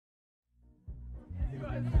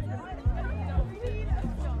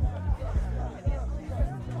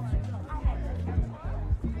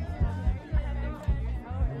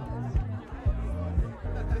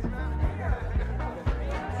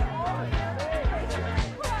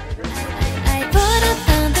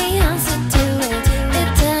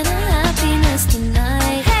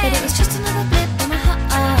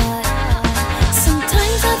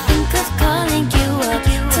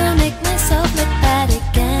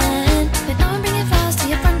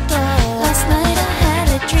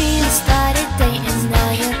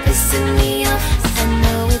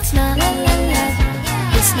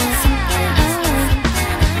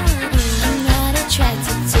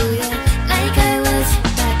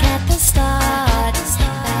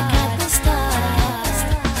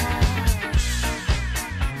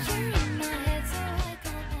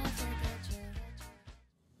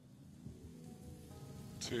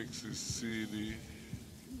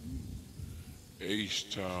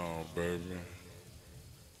H-Town, baby.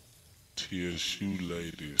 TSU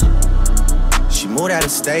ladies. She moved out of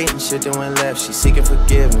state and shit that went left. She seeking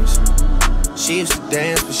forgiveness. She used to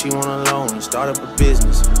dance, but she went alone and start up a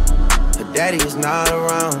business. Her daddy is not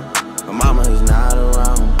around. Her mama is not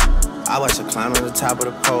around. I watch her climb to the top of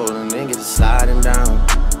the pole and then get to sliding down.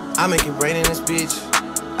 I make it rain in this bitch.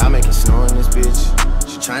 I make it snow in this bitch.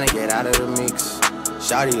 She tryna get out of the mix.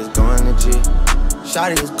 Shawty is going legit.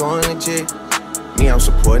 Shawty is going legit. Me, I'm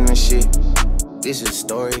supporting this shit. This is a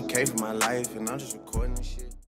story, came from my life, and I'm just recording this shit.